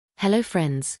Hello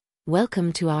friends,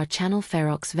 welcome to our channel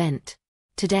Ferox Vent.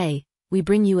 Today, we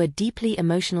bring you a deeply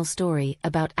emotional story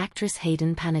about actress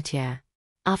Hayden Panettiere.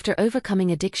 After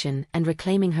overcoming addiction and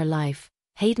reclaiming her life,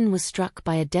 Hayden was struck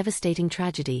by a devastating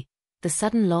tragedy, the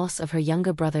sudden loss of her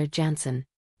younger brother Jansen.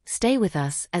 Stay with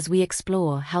us as we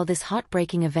explore how this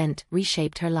heartbreaking event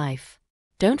reshaped her life.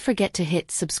 Don't forget to hit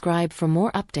subscribe for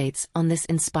more updates on this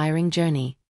inspiring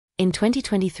journey. In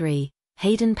 2023,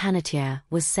 Hayden Panettiere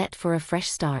was set for a fresh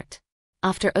start.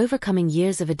 After overcoming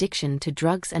years of addiction to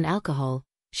drugs and alcohol,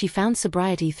 she found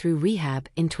sobriety through rehab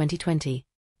in 2020.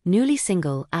 Newly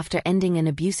single after ending an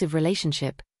abusive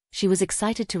relationship, she was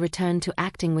excited to return to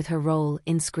acting with her role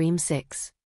in Scream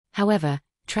 6. However,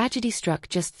 tragedy struck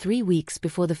just 3 weeks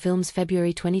before the film's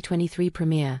February 2023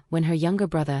 premiere when her younger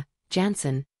brother,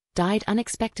 Jansen, died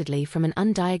unexpectedly from an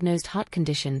undiagnosed heart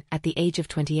condition at the age of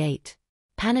 28.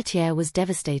 Panettiere was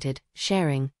devastated,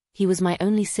 sharing, "He was my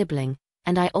only sibling,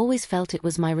 and I always felt it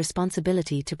was my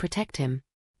responsibility to protect him.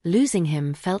 Losing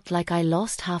him felt like I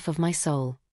lost half of my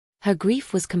soul." Her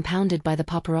grief was compounded by the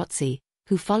paparazzi,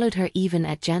 who followed her even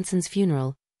at Jansen's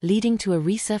funeral, leading to a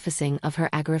resurfacing of her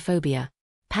agoraphobia.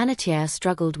 Panettiere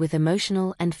struggled with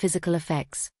emotional and physical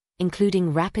effects,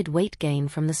 including rapid weight gain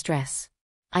from the stress.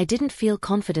 "I didn't feel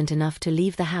confident enough to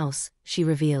leave the house," she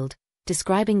revealed,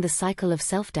 describing the cycle of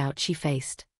self-doubt she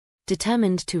faced.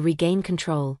 Determined to regain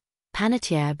control,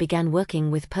 Panettiere began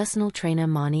working with personal trainer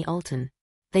Marnie Alton.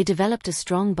 They developed a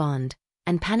strong bond,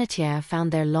 and Panettiere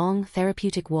found their long,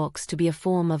 therapeutic walks to be a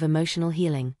form of emotional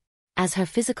healing. As her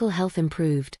physical health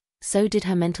improved, so did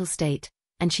her mental state,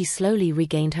 and she slowly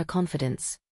regained her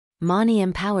confidence. "Marnie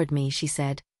empowered me," she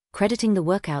said, crediting the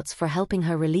workouts for helping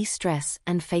her release stress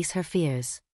and face her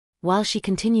fears. While she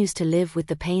continues to live with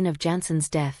the pain of Jansen's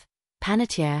death,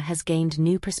 Panettiere has gained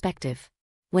new perspective.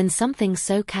 "When something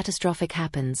so catastrophic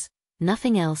happens,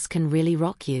 nothing else can really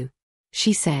rock you,"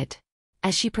 she said.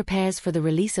 As she prepares for the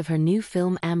release of her new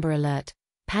film Amber Alert,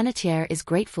 Panettiere is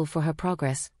grateful for her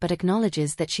progress but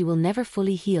acknowledges that she will never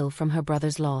fully heal from her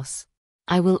brother's loss.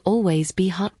 "I will always be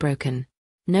heartbroken.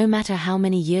 No matter how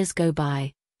many years go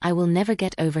by, I will never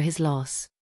get over his loss."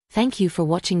 Thank you for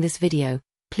watching this video.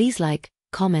 Please like,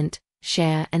 comment,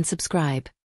 share and subscribe.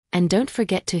 And don't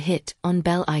forget to hit on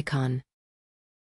bell icon.